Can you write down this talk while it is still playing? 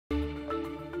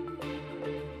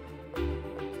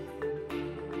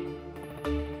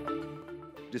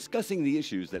discussing the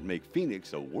issues that make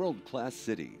Phoenix a world-class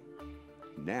city.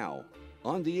 Now,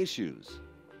 On the Issues.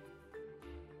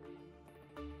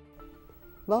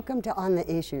 Welcome to On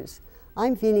the Issues.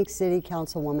 I'm Phoenix City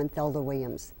Councilwoman Thelda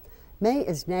Williams. May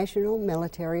is National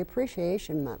Military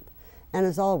Appreciation Month, and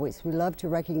as always, we love to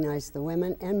recognize the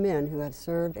women and men who have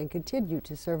served and continue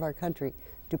to serve our country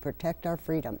to protect our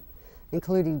freedom,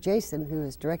 including Jason, who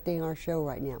is directing our show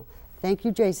right now. Thank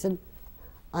you, Jason.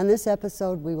 On this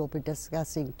episode, we will be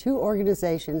discussing two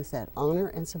organizations that honor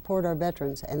and support our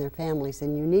veterans and their families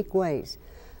in unique ways.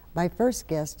 My first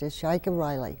guest is Shaika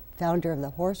Riley, founder of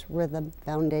the Horse Rhythm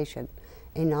Foundation,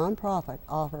 a nonprofit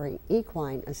offering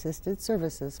equine-assisted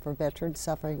services for veterans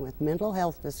suffering with mental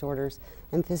health disorders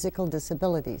and physical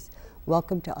disabilities.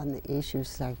 Welcome to On the Issues,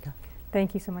 Shaika.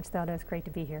 Thank you so much, Thelda. It's great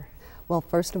to be here. Well,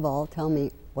 first of all, tell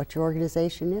me what your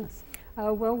organization is.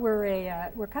 Well,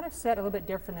 we're kind of set a little bit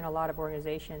different than a lot of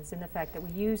organizations in the fact that we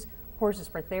use horses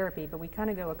for therapy, but we kind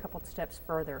of go a couple steps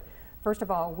further. First of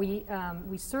all, we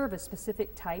serve a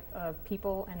specific type of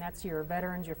people, and that's your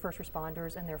veterans, your first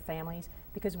responders, and their families,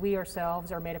 because we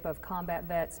ourselves are made up of combat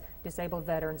vets, disabled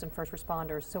veterans, and first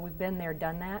responders. So we've been there,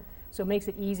 done that. So it makes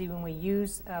it easy when we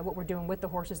use what we're doing with the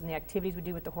horses and the activities we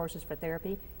do with the horses for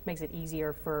therapy. It makes it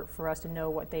easier for us to know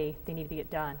what they need to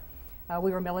get done.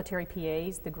 We were military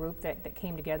PAs, the group that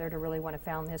came together to really want to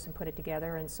found this and put it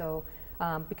together. And so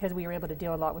because we were able to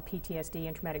deal a lot with PTSD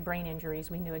and traumatic brain injuries,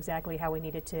 we knew exactly how we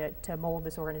needed to mold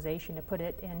this organization to put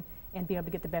it in and be able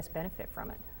to get the best benefit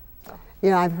from it. So.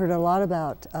 Yeah, I've heard a lot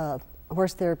about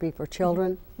horse therapy for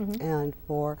children and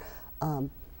for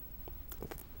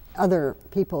other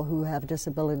people who have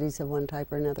disabilities of one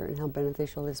type or another and how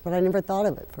beneficial it is, but I never thought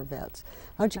of it for vets.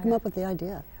 How'd you come up with the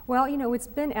idea? Well, you know, it's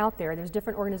been out there. There's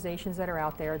different organizations that are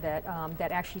out there that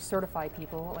that actually certify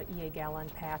people, like EA Gala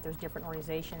and PATH. There's different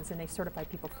organizations, and they certify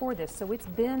people for this. So it's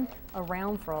been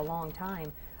around for a long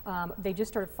time. They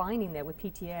just started finding that with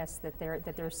PTS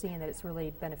that they're seeing that it's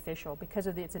really beneficial because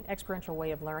it's an experiential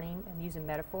way of learning and using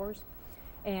metaphors.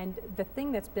 And the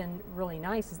thing that's been really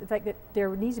nice is the fact that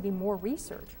there needs to be more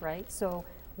research, right? So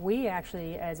we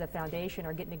actually, as a foundation,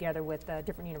 are getting together with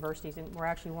different universities, and we're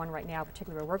actually one right now,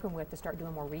 particularly we're working with, to start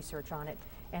doing more research on it.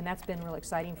 And that's been real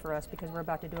exciting for us because we're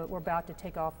about to do it. We're about to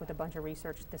take off with a bunch of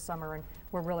research this summer, and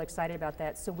we're really excited about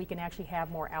that. So we can actually have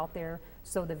more out there,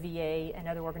 so the VA and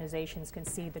other organizations can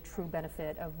see the true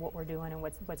benefit of what we're doing and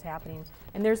what's happening.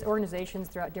 And there's organizations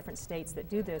throughout different states that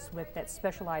do this that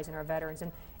specialize in our veterans.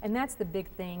 And that's the big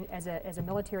thing as a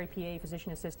military PA,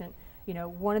 physician assistant. You know,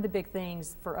 one of the big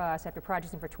things for us after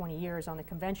practicing for 20 years on the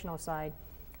conventional side,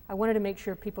 I wanted to make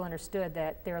sure people understood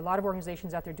that there are a lot of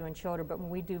organizations out there doing children, but when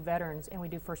we do veterans and we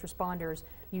do first responders,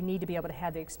 you need to be able to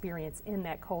have the experience in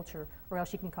that culture, or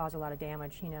else you can cause a lot of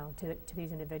damage, you know, to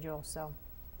these individuals. So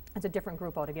it's a different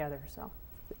group altogether.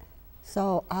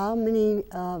 So how many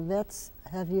vets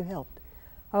have you helped?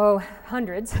 Oh,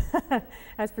 hundreds,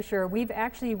 that's for sure. We've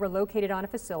actually relocated on a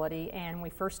facility, and when we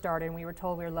first started, and we were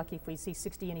told we were lucky if we see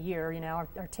 60 in a year, you know,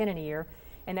 or 10 in a year.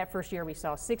 And that first year we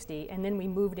saw 60, and then we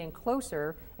moved in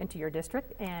closer into your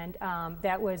district, and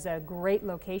that was a great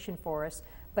location for us.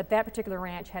 But that particular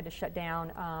ranch had to shut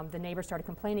down. The neighbors started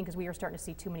complaining because we were starting to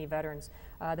see too many veterans.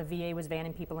 The VA was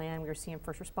vanning people in. We were seeing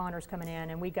first responders coming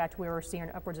in, and we were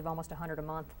seeing upwards of almost 100 a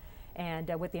month.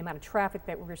 And with the amount of traffic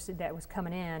that was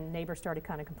coming in, neighbors started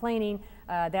kind of complaining.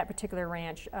 That particular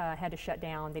ranch had to shut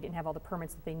down. They didn't have all the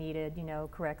permits that they needed, you know,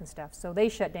 correct and stuff. So they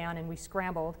shut down, and we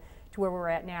scrambled to where we're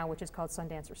at now, which is called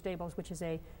Sundancer Stables, which is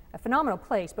a phenomenal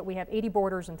place, but we have 80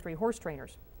 boarders and 3 horse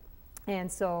trainers.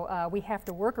 And so we have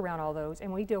to work around all those,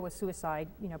 and we deal with suicide,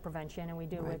 you know, prevention, and we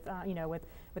deal with, you know, with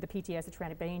the PTS, the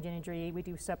traumatic brain injury. We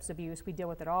do substance abuse. We deal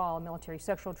with it all, military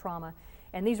sexual trauma,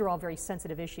 and these are all very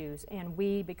sensitive issues. And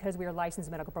because we are licensed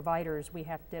medical providers, we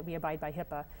abide by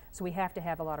HIPAA, so we have to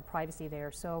have a lot of privacy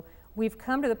there. So we've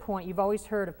come to the point. You've always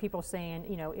heard of people saying,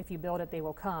 you know, if you build it, they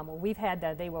will come. Well, we've had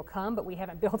that they will come, but we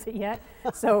haven't built it yet.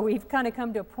 So we've kind of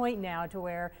come to a point now to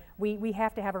where we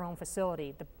have to have our own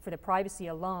facility for the privacy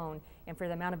alone. And for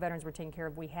the amount of veterans we're taking care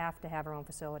of, we have to have our own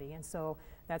facility. And so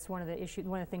that's one of the issues.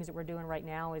 One of the things that we're doing right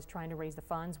now is trying to raise the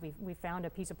funds. We found a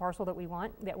piece of parcel that we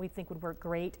want, that we think would work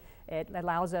great. It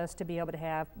allows us to be able to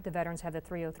have the veterans have the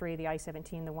 303, the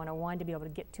I-17, the 101 to be able to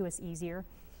get to us easier.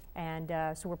 And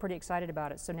so we're pretty excited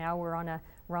about it. So now we're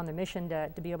on the mission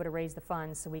to be able to raise the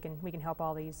funds so we can help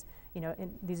all these, you know,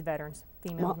 these veterans,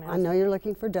 females. Well, I know you're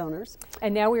looking for donors.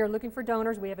 And now we are looking for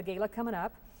donors. We have a gala coming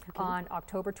up. On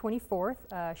October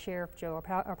 24th, Sheriff Joe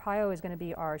Arpaio is going to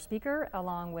be our speaker,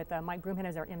 along with Mike Broomhead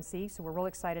as our MC, so we're real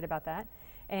excited about that.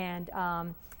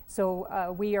 And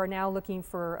so we are now looking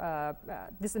for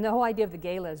this. And the whole idea of the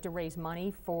gala is to raise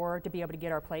money to be able to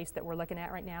get our place that we're looking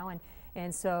at right now.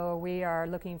 And so we are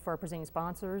looking for presenting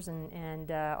sponsors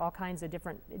and all kinds of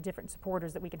different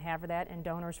supporters that we can have for that, and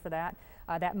donors for that.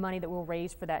 That money that we'll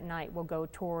raise for that night will go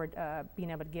toward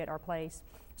being able to get our place.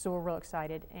 So we're real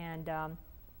excited. And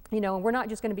you know, we're not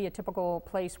just going to be a typical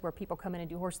place where people come in and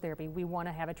do horse therapy. We want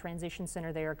to have a transition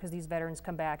center there because these veterans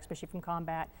come back, especially from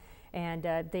combat, and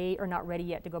they are not ready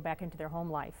yet to go back into their home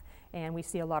life. And we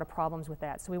see a lot of problems with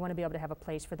that. So we want to be able to have a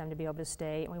place for them to be able to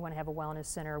stay, and we want to have a wellness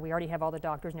center. We already have all the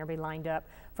doctors and everybody lined up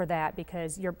for that,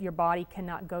 because your body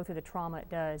cannot go through the trauma it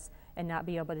does and not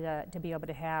be able to be able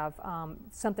to have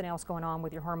something else going on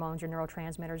with your hormones, your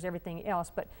neurotransmitters, everything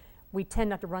else. But we tend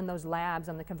not to run those labs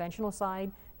on the conventional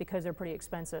side because they're pretty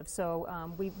expensive. So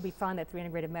we find that through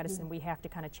integrative medicine, we have to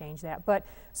kind of change that. But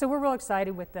so we're real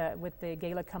excited with the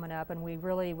gala coming up, and we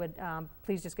really would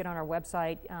please just get on our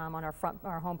website, on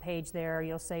our homepage there.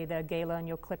 You'll say the gala, and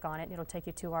you'll click on it, and it'll take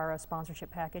you to our sponsorship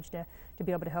package to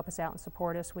be able to help us out and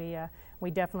support us. We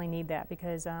definitely need that,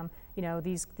 because you know,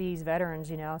 these veterans,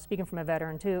 you know, speaking from a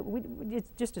veteran too, we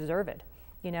just deserve it.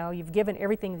 You know, you've given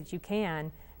everything that you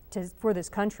can for this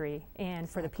country and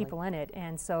for the people in it,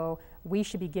 and so we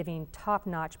should be giving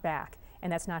top-notch back,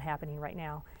 and that's not happening right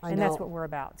now. And that's what we're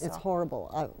about. So. It's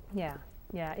horrible. Yeah,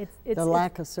 it's the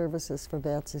lack of services for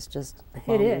vets is just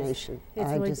abomination.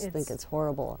 I just think it's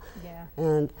horrible. Yeah.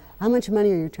 And how much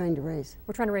money are you trying to raise?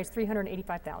 We're trying to raise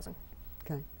 $385,000.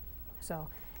 Okay. So.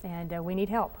 And we need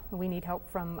help. We need help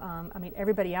from, I mean,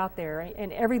 everybody out there,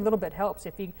 and every little bit helps.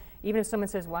 Even if someone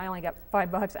says, well, I only got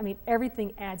 $5, I mean,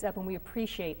 everything adds up, and we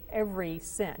appreciate every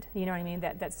cent, you know what I mean,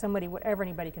 that somebody, whatever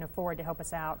anybody can afford to help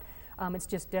us out. It's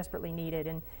just desperately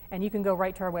needed, and you can go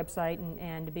right to our website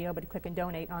and be able to click and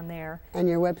donate on there. And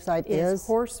your website is?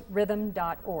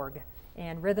 horserhythm.org,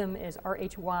 and rhythm is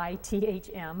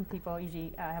RHYTHM. People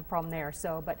usually have a problem there,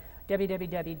 so, but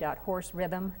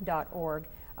www.horserhythm.org.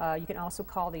 You can also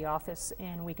call the office,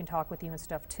 and we can talk with you and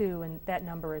stuff too, and that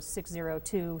number is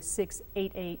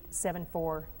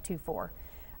 602-688-7424.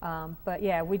 But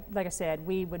yeah, like I said,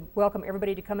 we would welcome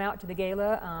everybody to come out to the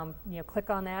gala. You know,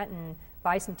 click on that and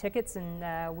buy some tickets,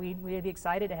 and we'd be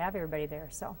excited to have everybody there.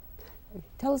 So,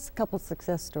 tell us a couple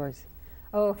success stories.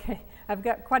 Okay, I've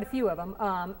got quite a few of them.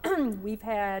 We've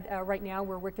had, right now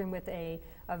we're working with a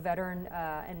veteran,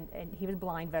 and he was a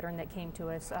blind veteran that came to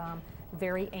us,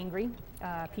 very angry,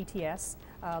 PTS,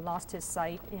 lost his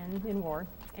sight in war,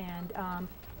 and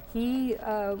he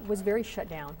was very shut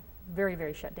down, very,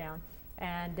 very shut down.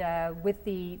 And with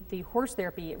the horse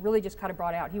therapy, it really just kind of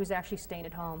brought out, he was actually staying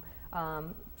at home,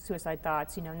 suicide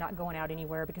thoughts, you know, not going out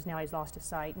anywhere because now he's lost his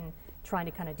sight, and trying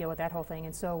to kind of deal with that whole thing.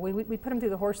 And so we put him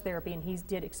through the horse therapy, and he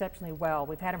did exceptionally well.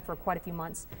 We've had him for quite a few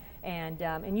months, and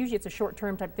usually it's a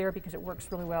short-term type therapy because it works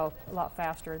really well, a lot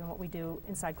faster than what we do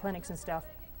inside clinics and stuff.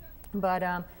 But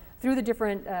through the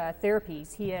different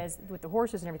therapies he has with the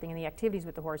horses and everything, and the activities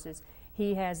with the horses,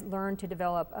 he has learned to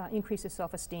develop, increase his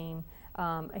self-esteem.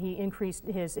 He increased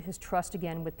his trust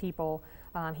again with people.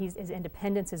 His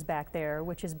independence is back there,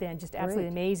 which has been just absolutely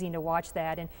amazing to watch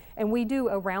that. And we do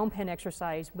a round pen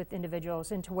exercise with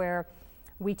individuals, into where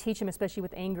we teach them, especially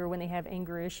with anger, when they have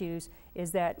anger issues,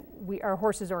 is that our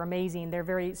horses are amazing. They're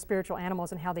very spiritual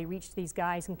animals, and how they reach these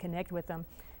guys and connect with them.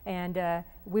 And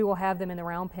we will have them in the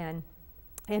round pen.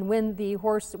 And when the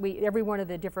horse, every one of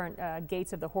the different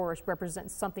gaits of the horse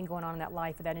represents something going on in that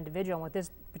life of that individual. And with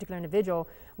this particular individual,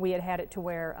 we had it to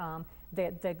where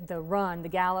the run, the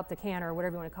gallop, the canter,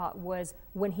 whatever you want to call it, was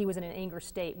when he was in an anger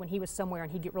state, when he was somewhere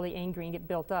and he'd get really angry and get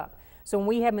built up. So when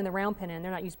we have him in the round pen, and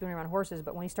they're not used to being around horses,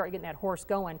 but when you start getting that horse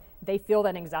going, they feel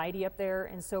that anxiety up there,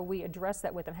 and so we address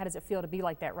that with them. How does it feel to be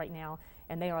like that right now?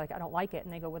 And they are like, I don't like it.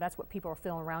 And they go, well, that's what people are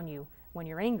feeling around you when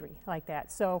you're angry like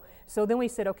that. So then we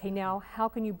said, okay, now how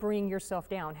can you bring yourself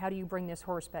down? How do you bring this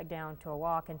horse back down to a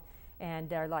walk? And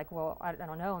they're like, well, I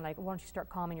don't know. And like, why don't you start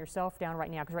calming yourself down right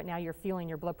now? Because right now you're feeling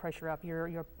your blood pressure up,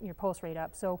 your pulse rate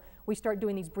up. So we start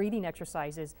doing these breathing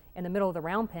exercises in the middle of the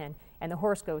round pen, and the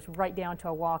horse goes right down to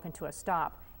a walk and to a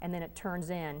stop, and then it turns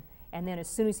in. And then as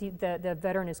soon as the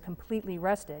veteran is completely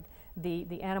rested,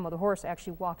 the animal, the horse,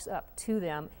 actually walks up to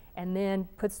them and then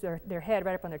puts their head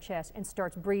right up on their chest and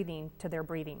starts breathing to their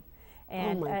breathing.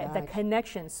 And the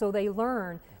connection, so they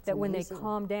learn that when they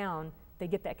calm down, they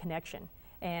get that connection.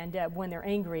 And when they're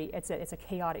angry, it's a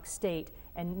chaotic state,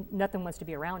 and nothing wants to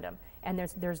be around them. And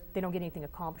they don't get anything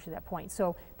accomplished at that point.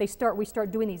 So we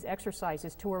start doing these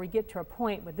exercises to where we get to a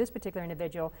point with this particular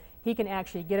individual, he can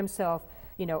actually get himself,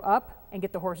 you know, up and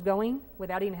get the horse going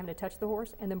without even having to touch the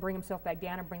horse, and then bring himself back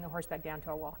down and bring the horse back down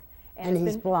to a walk. And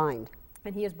he's blind.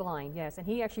 And he is blind, yes, and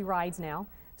he actually rides now.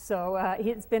 So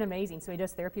it's been amazing. So he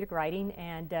does therapeutic riding,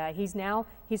 and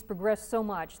he's progressed so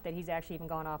much that he's actually even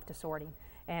gone off to sorting.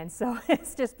 And so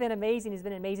it's just been amazing. He's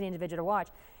been an amazing individual to watch.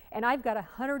 And I've got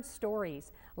 100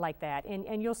 stories like that.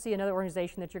 And you'll see another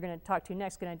organization that you're going to talk to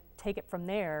next going to take it from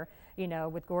there, you know,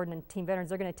 with Gordon and Team Veterans.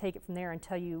 They're going to take it from there and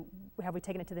tell you, have we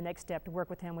taken it to the next step to work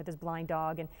with him with his blind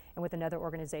dog and with another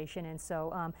organization. And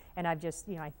so, and I've just,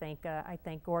 you know, I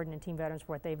thank Gordon and Team Veterans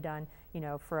for what they've done, you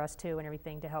know, for us too and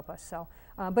everything to help us. So,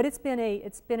 but it's been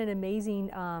an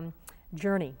amazing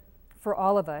journey for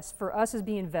all of us as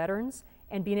being veterans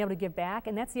and being able to give back.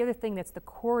 And that's the other thing that's the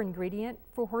core ingredient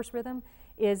for Horse Rhythm,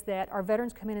 is that our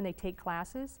veterans come in and they take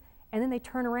classes, and then they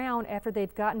turn around after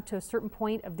they've gotten to a certain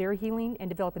point of their healing and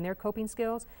developing their coping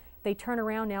skills. They turn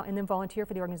around now and then volunteer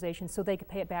for the organization so they could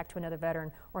pay it back to another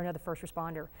veteran or another first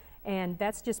responder. And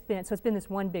that's just been, so it's been this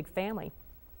one big family.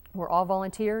 We're all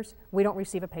volunteers. We don't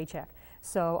receive a paycheck.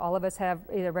 So all of us have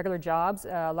either regular jobs.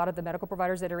 A lot of the medical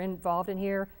providers that are involved in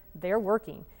here, they're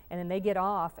working, and then they get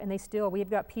off, and we've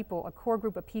got people, a core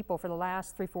group of people for the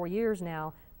last 3-4 years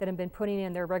now that have been putting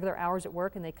in their regular hours at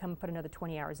work, and they come and put another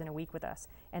 20 hours in a week with us,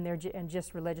 and they're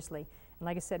just religiously. And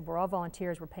like I said, we're all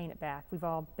volunteers. We're paying it back. We've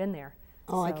all been there.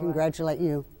 Oh, so, I congratulate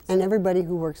you and everybody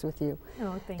who works with you.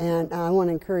 Oh, thank you. And I want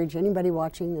to encourage anybody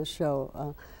watching this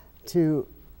show to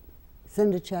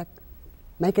send a check,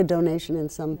 make a donation in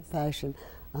some fashion,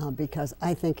 because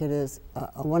I think it is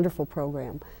a wonderful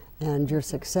program, and your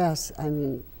success, I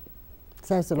mean,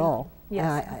 says it all.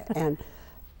 Yes. And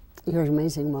you're an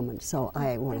amazing woman, so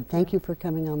I want to thank you for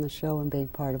coming on the show and being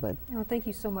part of it. Oh, thank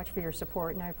you so much for your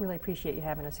support, and I really appreciate you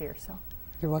having us here. So,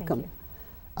 you're welcome. Thank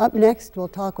you. Up next, we'll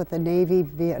talk with a Navy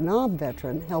Vietnam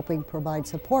veteran helping provide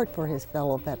support for his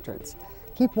fellow veterans.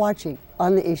 Keep watching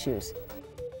On the Issues.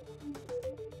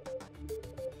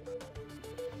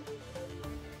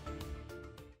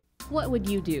 What would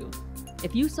you do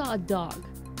if you saw a dog,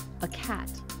 a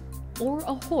cat, or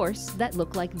a horse that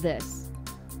looked like this?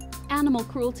 Animal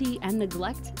cruelty and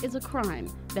neglect is a crime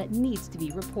that needs to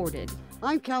be reported.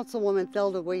 I'm Councilwoman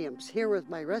Thelda Williams, here with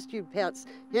my rescued pets,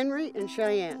 Henry and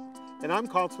Cheyenne. And I'm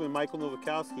Councilman Michael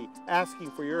Nowakowski,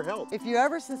 asking for your help. If you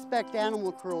ever suspect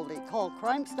animal cruelty, call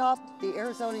Crime Stop, the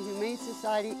Arizona Humane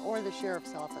Society, or the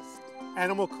Sheriff's Office.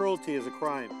 Animal cruelty is a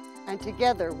crime. And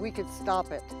together we could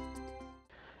stop it.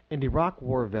 An Iraq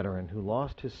War veteran who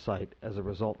lost his sight as a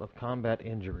result of combat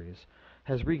injuries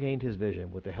has regained his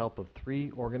vision with the help of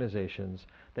 3 organizations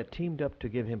that teamed up to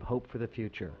give him hope for the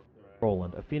future.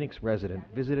 Roland, a Phoenix resident,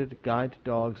 visited Guide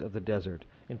Dogs of the Desert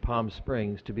in Palm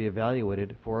Springs to be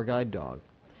evaluated for a guide dog.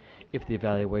 If the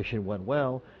evaluation went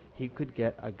well, he could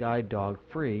get a guide dog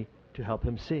free to help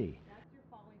him see.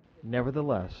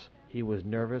 Nevertheless, he was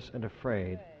nervous and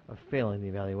afraid of failing the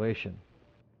evaluation.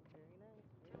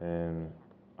 And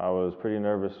I was pretty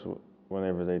nervous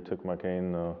whenever they took my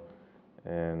cane though,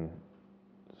 and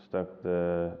stuck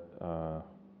the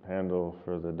handle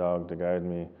for the dog to guide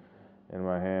me in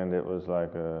my hand. It was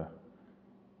like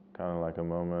kind of like a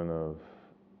moment of,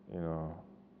 you know,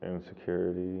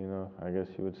 insecurity, you know, I guess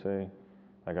you would say.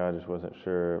 Like I just wasn't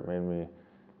sure. It made me,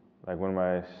 like when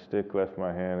my stick left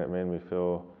my hand, it made me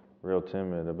feel real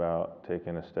timid about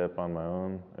taking a step on my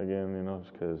own again, you know,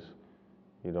 just because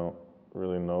you don't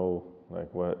really know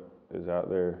like what is out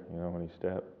there, you know, when you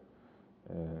step.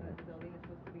 And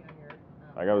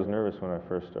like I was nervous when I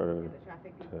first started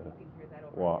to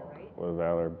walk with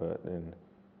Valor, but then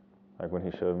like when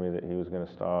he showed me that he was going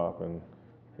to stop and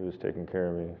he was taking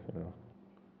care of me, you know,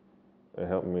 it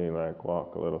helped me like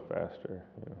walk a little faster,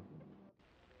 you know.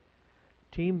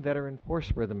 Team Veteran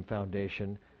Horse Rhythm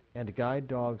Foundation and Guide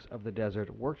Dogs of the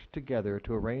Desert worked together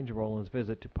to arrange Roland's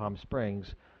visit to Palm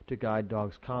Springs to Guide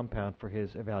Dog's compound for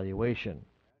his evaluation.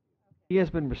 He has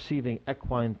been receiving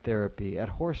equine therapy at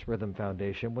Horse Rhythm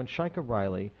Foundation when Shika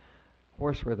Riley,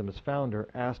 Horse Rhythm's founder,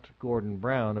 asked Gordon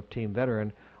Brown of Team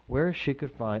Veteran where she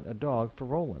could find a dog for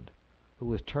Roland, who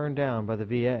was turned down by the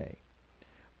VA.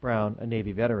 Brown, a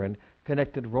Navy veteran,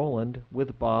 connected Roland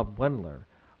with Bob Wendler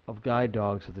of Guide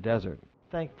Dogs of the Desert.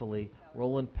 Thankfully,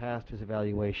 Roland passed his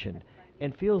evaluation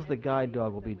and feels the guide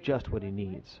dog will be just what he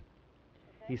needs.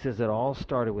 He says it all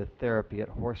started with therapy at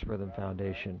Horse Rhythm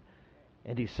Foundation,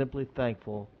 and he's simply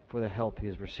thankful for the help he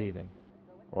is receiving.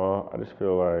 Well, I just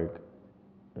feel like,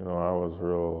 you know, I was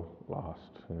real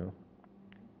lost, you know.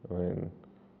 I mean,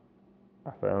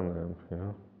 I found them, you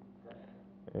know,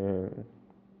 and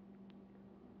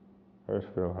I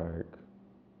just feel like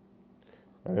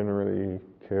I didn't really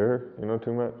care, you know,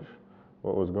 too much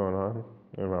what was going on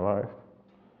in my life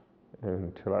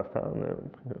until I found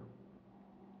them, you know.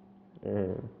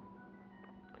 And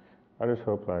I just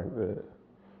hope like that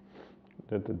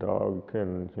that the dog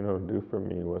can, do for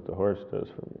me what the horse does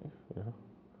for me,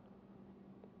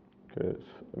 Because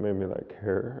it made me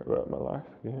care about my life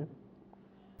again.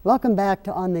 Welcome back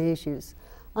to On the Issues.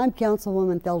 I'm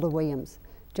Councilwoman Thelda Williams.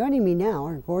 Joining me now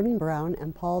are Gordon Brown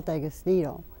and Paul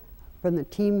D'Agostino from the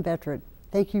Team Veteran.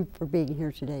 Thank you for being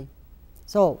here today.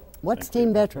 So, what's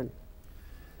Team Veteran?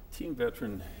 Team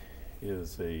Veteran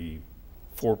is a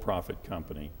for-profit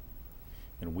company,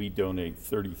 and we donate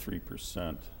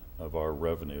 33% of our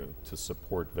revenue to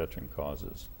support veteran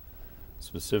causes,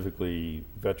 specifically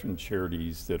veteran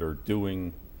charities that are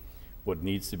doing what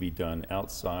needs to be done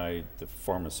outside the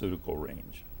pharmaceutical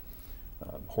range.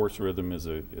 Horse Rhythm is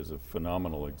a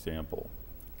phenomenal example.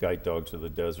 Guide Dogs of the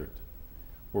Desert.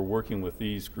 We're working with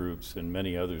these groups and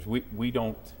many others. We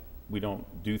don't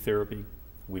do therapy.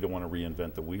 We don't want to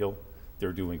reinvent the wheel.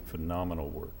 They're doing phenomenal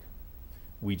work.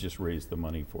 We just raise the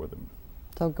money for them.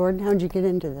 So Gordon, how'd you get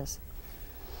into this?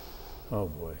 Oh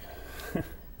boy.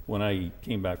 When I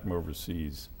came back from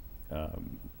overseas,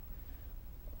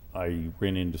 I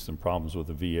ran into some problems with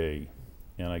the VA,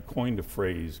 and I coined a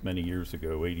phrase many years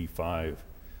ago, 85,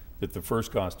 that the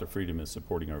first cost of freedom is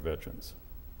supporting our veterans.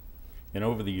 And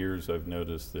over the years, I've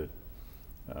noticed that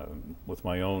with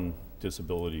my own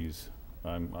disabilities,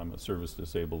 I'm a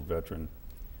service-disabled veteran.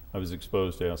 I was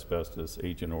exposed to asbestos,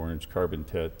 Agent Orange, carbon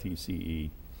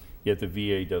TCE, yet the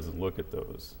VA doesn't look at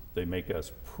those. They make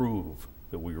us prove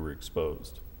that we were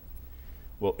exposed.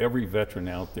 Well, every veteran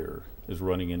out there is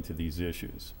running into these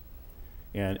issues.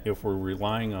 And if we're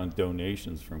relying on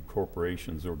donations from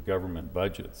corporations or government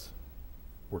budgets,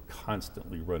 we're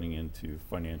constantly running into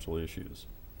financial issues.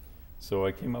 So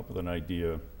I came up with an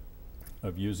idea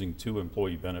of using 2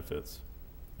 employee benefits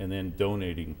and then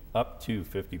donating up to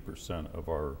 50% of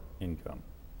our income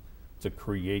to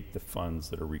create the funds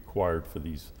that are required for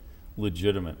these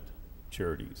legitimate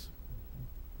charities.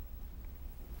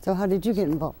 So how did you get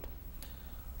involved?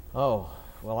 Oh,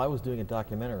 well, I was doing a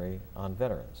documentary on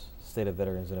veterans, state of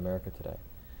veterans in America today.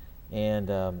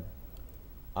 And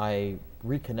I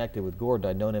reconnected with Gordon.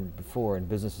 I'd known him before in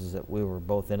businesses that we were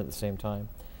both in at the same time.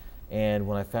 And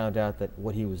when I found out that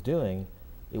what he was doing,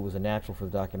 it was a natural for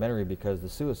the documentary because the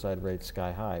suicide rate's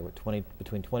sky high. With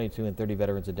between 22 and 30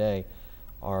 veterans a day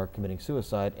are committing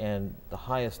suicide, and the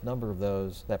highest number of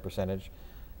those, that percentage,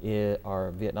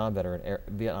 are Vietnam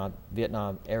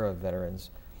era veterans.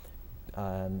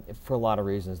 For a lot of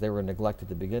reasons. They were neglected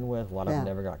to begin with. A lot of them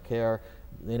never got care.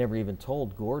 They never even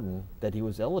told Gordon that he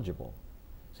was eligible.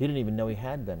 So he didn't even know he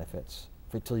had benefits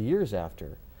till years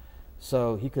after.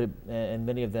 So he could, and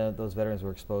many of those veterans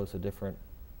were exposed to different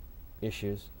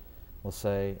issues, we'll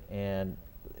say. And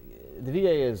the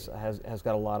VA has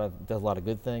got does a lot of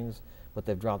good things, but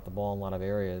they've dropped the ball in a lot of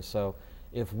areas. So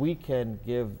if we can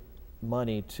give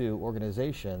money to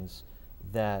organizations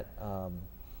that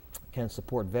can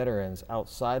support veterans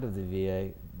outside of the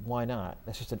VA, why not?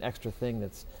 That's just an extra thing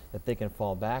that they can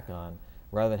fall back on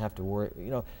rather than have to worry.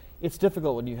 It's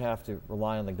difficult when you have to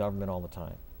rely on the government all the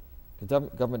time. Because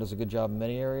government does a good job in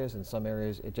many areas, in some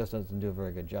areas it just doesn't do a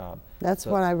very good job. That's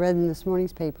what I read in this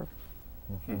morning's paper.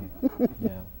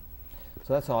 Yeah.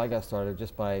 So that's how I got started,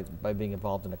 just by being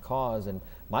involved in a cause, and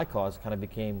my cause kind of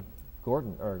became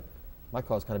Gordon's cause.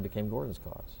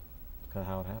 It's kind of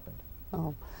how it happened.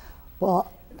 Oh,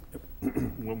 well.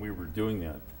 When we were doing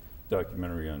that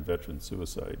documentary on veteran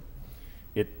suicide,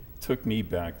 it took me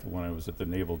back to when I was at the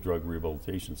Naval Drug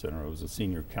Rehabilitation Center. I was a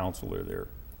senior counselor there,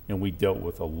 and we dealt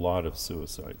with a lot of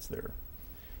suicides there.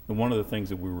 And one of the things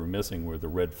that we were missing were the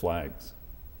red flags.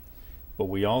 But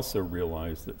we also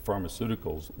realized that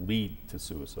pharmaceuticals lead to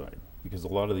suicide, because a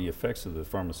lot of the effects of the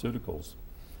pharmaceuticals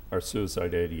are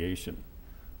suicide ideation,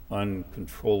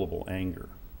 uncontrollable anger,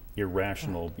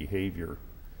 irrational behavior,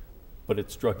 but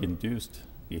it's drug-induced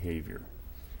behavior.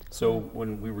 So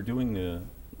when we were doing the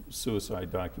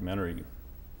suicide documentary,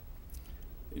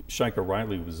 Shaika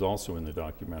Riley was also in the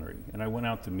documentary, and I went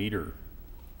out to meet her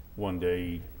one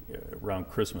day around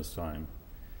Christmas time.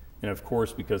 And of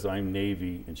course, because I'm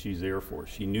Navy and she's Air Force,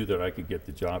 she knew that I could get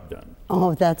the job done.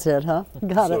 Oh, that's it, huh?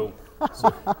 Got it.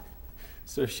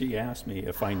 So she asked me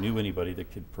if I knew anybody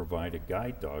that could provide a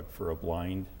guide dog for a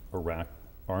blind Iraq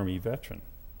Army veteran.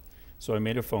 So I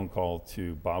made a phone call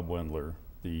to Bob Wendler,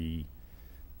 the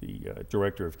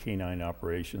director of Canine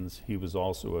Operations. He was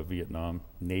also a Vietnam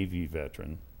Navy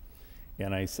veteran.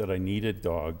 And I said, I need a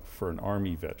dog for an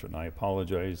Army veteran. I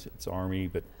apologize, it's Army,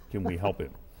 but can we help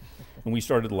him? And we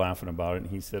started laughing about it,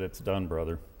 and he said, it's done,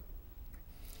 brother.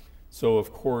 So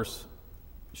of course,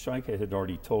 Shaika had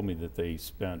already told me that they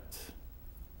spent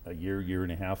a year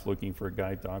and a half looking for a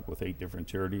guide dog with 8 different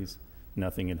charities.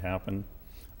 Nothing had happened.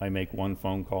 I make one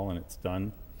phone call and it's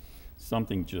done.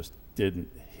 something just didn't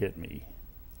hit me.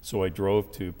 So I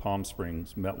drove to Palm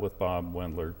Springs, met with Bob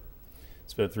Wendler,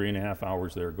 spent 3.5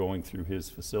 hours there going through his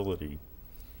facility.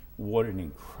 What an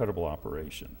incredible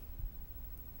operation.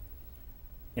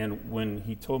 And when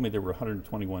he told me there were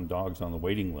 121 dogs on the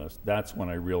waiting list, that's when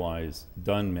I realized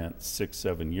done meant 6,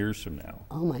 7 years from now.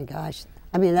 Oh my gosh.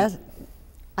 I mean,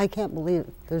 I can't believe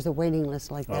there's a waiting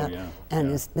list like that. Oh, yeah, and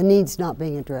yeah. It's, the need's not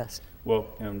being addressed. Well,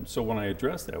 and so when I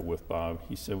addressed that with Bob,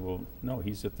 he said, well, no,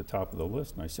 he's at the top of the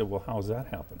list. And I said, well, how's that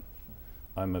happen?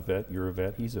 I'm a vet, you're a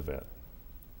vet, he's a vet.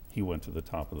 He went to the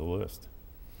top of the list.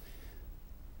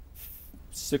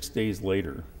 6 days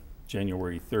later,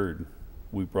 January 3rd,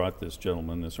 we brought this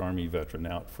gentleman, this Army veteran,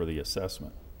 out for the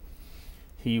assessment.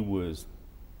 He was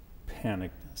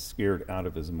panicked, scared out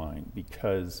of his mind,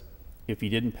 because if he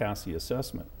didn't pass the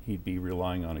assessment, he'd be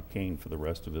relying on a cane for the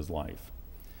rest of his life.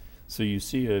 So you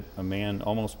see a man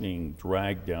almost being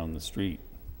dragged down the street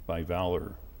by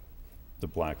Valor, the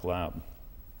black lab.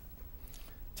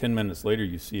 10 minutes later,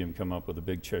 you see him come up with a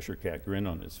big Cheshire Cat grin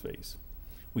on his face.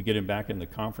 We get him back in the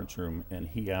conference room, and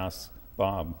he asks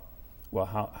Bob, well,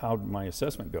 how did my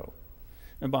assessment go?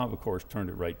 And Bob, of course, turned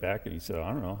it right back, and he said,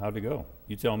 I don't know, how'd it go?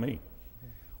 You tell me.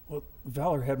 Well,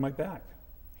 Valor had my back.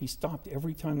 He stopped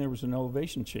every time there was an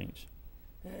elevation change.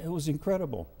 It was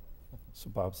incredible. So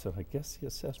Bob said, I guess the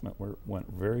assessment went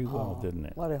very well, didn't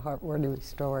it? What a heartwarming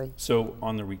story. So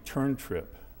on the return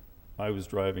trip, I was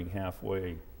driving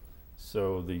halfway,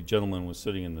 so the gentleman was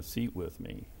sitting in the seat with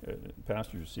me,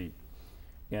 passenger seat,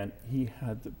 and he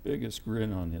had the biggest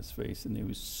grin on his face, and he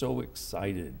was so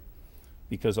excited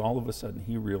because all of a sudden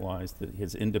he realized that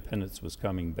his independence was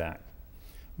coming back.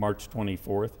 March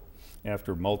 24th,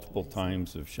 after multiple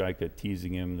times of Shika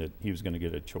teasing him that he was going to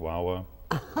get a Chihuahua,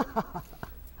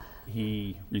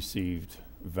 he received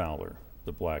Valor,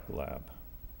 the black lab,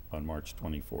 on March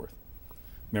 24th.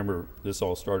 Remember, this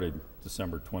all started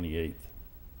December 28th.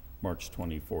 March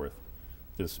 24th,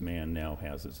 this man now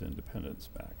has his independence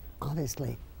back.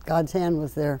 Obviously, God's hand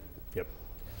was there. Yep.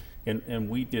 And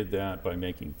we did that by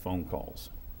making phone calls.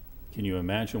 Can you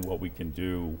imagine what we can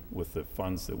do with the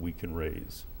funds that we can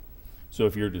raise? So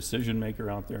if you're a decision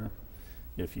maker out there,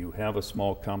 if you have a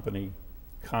small company,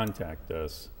 contact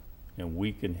us and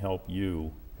we can help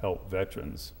you help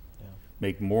veterans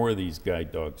make more of these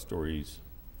guide dog stories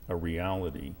a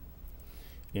reality.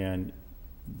 And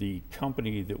the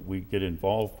company that we get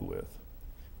involved with,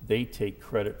 they take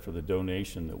credit for the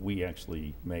donation that we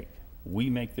actually make. We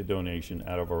make the donation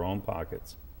out of our own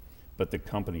pockets, but the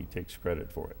company takes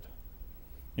credit for it.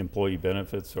 Employee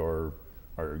benefits are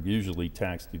usually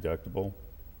tax deductible.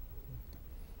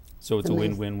 So it's a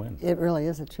win-win-win. It really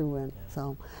is a true win.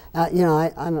 So, you know,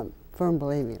 I'm a firm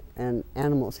believer in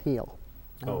animals heal.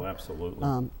 Oh,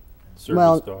 absolutely.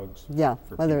 Service dogs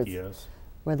for whether PTS.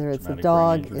 Whether it's a traumatic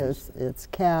dog, brain injuries. it's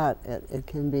cat, it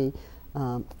can be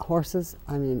horses.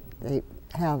 I mean, they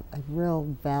have a real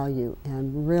value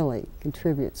and really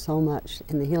contribute so much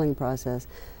in the healing process.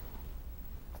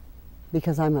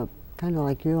 Because I'm a kind of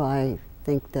like you, I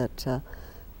think that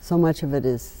so much of it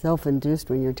is self-induced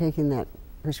when you're taking that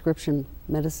prescription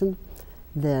medicine.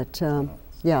 That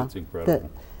it's incredible.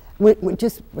 That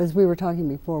just as we were talking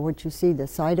before, what you see the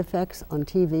side effects on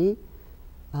TV.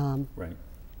 Right.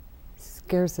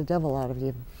 Scares the devil out of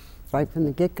you right from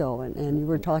the get-go. And you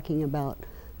were talking about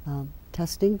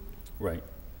testing. Right.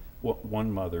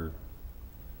 One mother,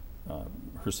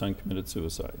 her son committed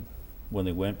suicide. When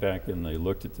they went back and they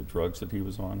looked at the drugs that he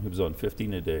was on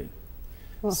 15 a day.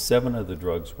 Well, 7 of the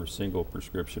drugs were single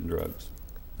prescription drugs.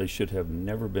 They should have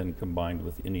never been combined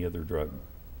with any other drug.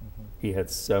 He had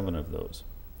 7 of those.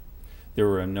 There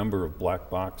were a number of black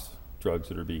box drugs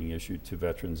that are being issued to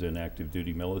veterans in active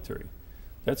duty military.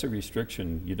 That's a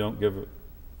restriction. You don't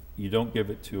give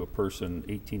it to a person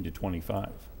 18 to 25.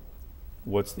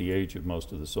 What's the age of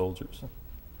most of the soldiers?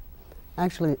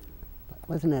 Actually,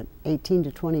 wasn't it 18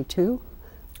 to 22?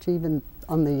 Which even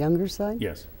on the younger side?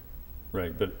 Yes,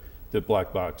 right. But the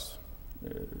black box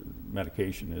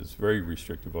medication is very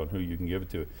restrictive on who you can give it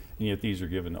to. And yet these are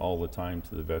given all the time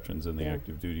to the veterans in the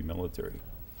active duty military.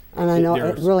 And I know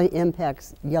it really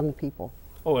impacts young people.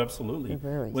 Oh, absolutely. They're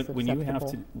very When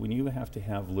you have to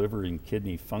have liver and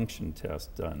kidney function tests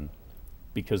done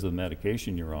because of the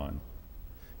medication you're on,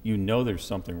 you know there's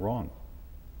something wrong.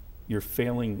 You're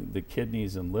failing the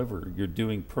kidneys and liver. You're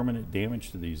doing permanent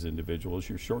damage to these individuals.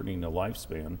 You're shortening the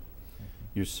lifespan.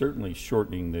 You're certainly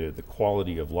shortening the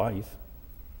quality of life.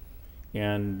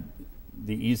 And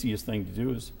the easiest thing to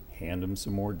do is hand them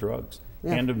some more drugs.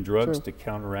 Hand them drugs to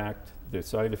counteract the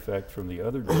side effect from the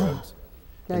other drugs.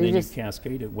 And then you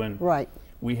cascade it. When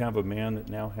We have a man that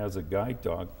now has a guide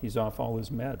dog. He's off all his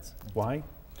meds. Why?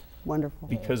 Wonderful.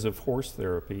 Because of horse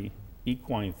therapy,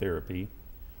 equine therapy,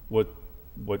 what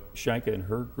Shika and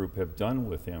her group have done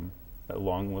with him,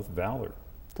 along with Valor,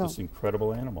 So- this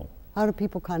incredible animal. How do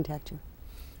people contact you?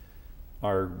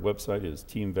 Our website is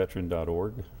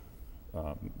teamveteran.org.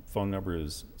 Phone number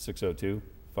is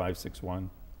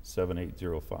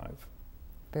 602-561-7805.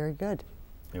 Very good.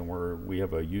 And we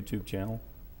have a YouTube channel,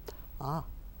 Ah,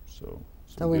 so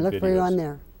so we look for you on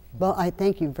there. Well, I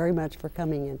thank you very much for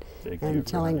coming in Thank you and for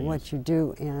telling having what us. you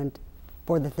do and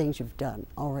for the things you've done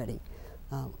already.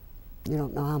 You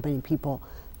don't know how many people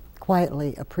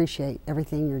quietly appreciate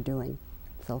everything you're doing.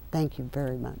 So thank you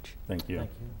very much. Thank you.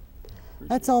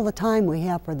 That's all the time we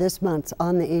have for this month's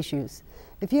On the Issues.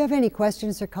 If you have any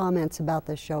questions or comments about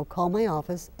this show, call my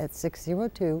office at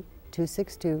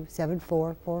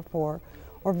 602-262-7444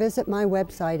 or visit my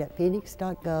website at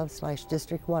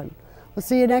phoenix.gov/district1. We'll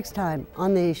see you next time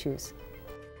on The Issues.